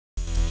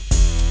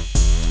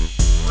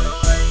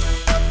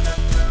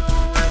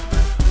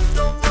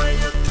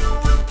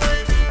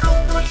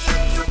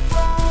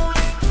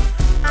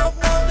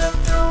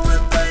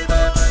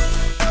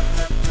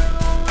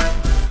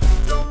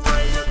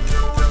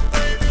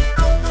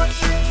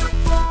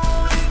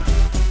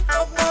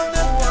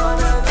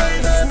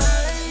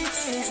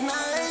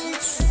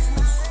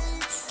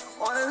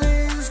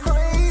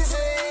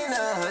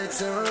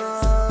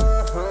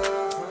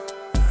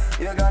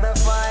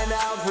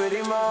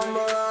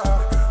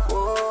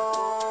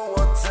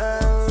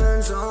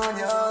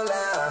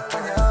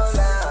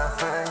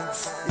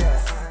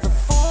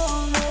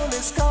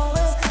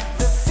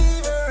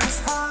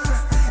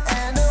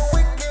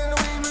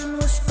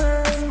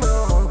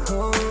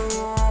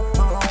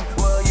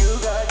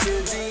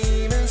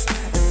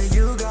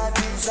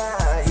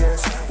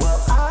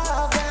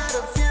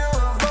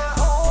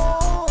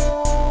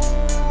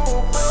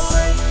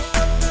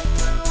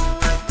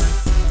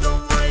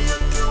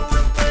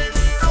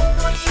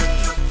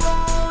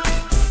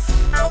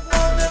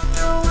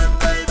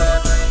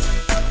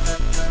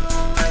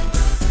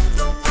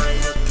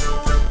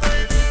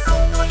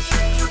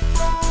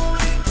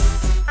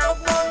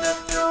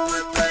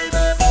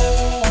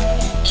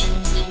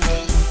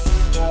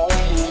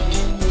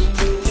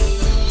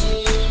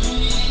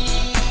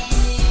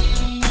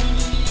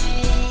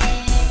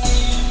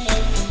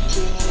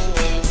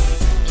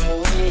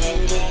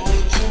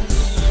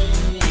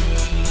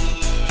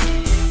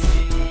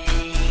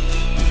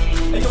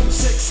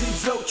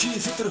je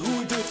ziet er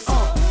goed uit.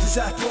 Ze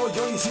zegt, joh,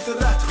 je ziet er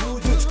echt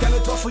goed uit. Ken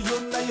het wel van je,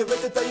 en je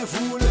weet het en je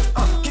voelt het.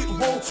 Kijk,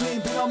 wow,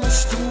 vreemd, ben aan mijn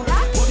stoel.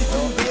 Word die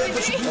probeer,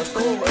 dus je bloed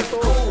komen.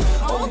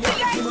 Oh ja,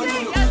 die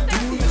manier op het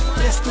doen.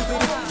 Best doet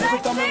er, heb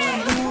het aan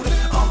mijn loeren.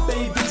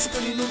 Baby,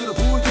 speel je nu op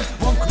hoe het.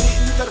 Want ik weet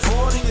niet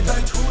ervaring, het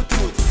uit goed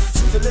doet.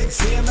 Zoete lijkt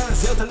zeer, maar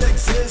zelt er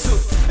lijkt zeer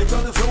zoet. Ik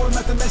kan de vrouwen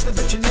met de meeste een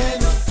beetje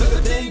nemen. Dat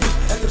er ding doet,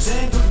 en er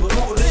zijn doet. Maar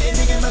ook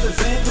reningen met een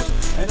veen doet.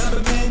 En aan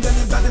de meen en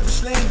in bed en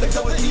versleend. Ik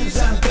zou het hier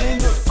zijn pijn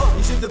doet.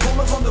 Je ziet de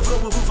bommen van de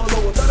vrouwen van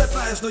verloren. Dat het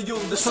mij is nog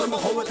jong, dus zorg maar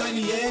hou het aan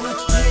niet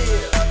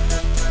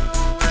in.